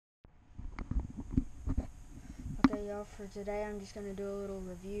y'all, for today I'm just going to do a little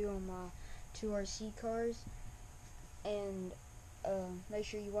review on my two RC cars, and make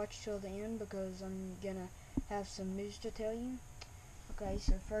sure you watch till the end because I'm going to have some news to tell you. Okay,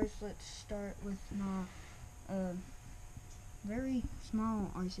 so first let's start with my very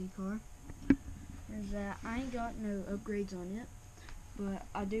small RC car. There's that. I ain't got no upgrades on it, but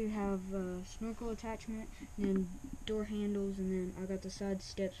I do have a snorkel attachment, and then door handles, and then I got the side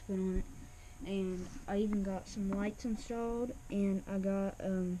steps put on it. And I even got some lights installed, and I got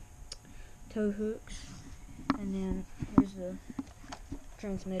tow hooks, and then here's the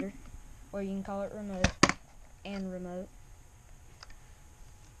transmitter, or you can call it remote.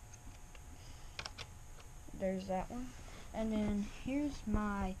 There's that one. And then here's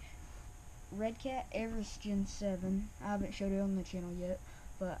my Redcat Everest Gen 7. I haven't showed it on the channel yet,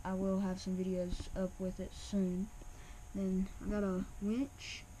 but I will have some videos up with it soon. Then I got a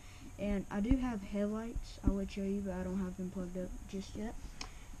winch, and I do have headlights I would show you, but I don't have them plugged up just yet.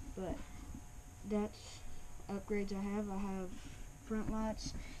 But that's upgrades I have. I have front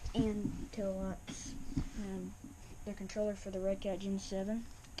lights and tail lights, and the controller for the Redcat Gen 7.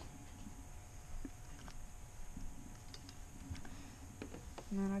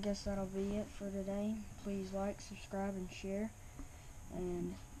 And then I guess that'll be it for today. Please like, subscribe, and share.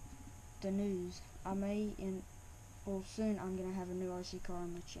 And the news, soon I'm going to have a new RC car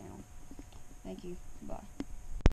on the channel. Thank you. Bye.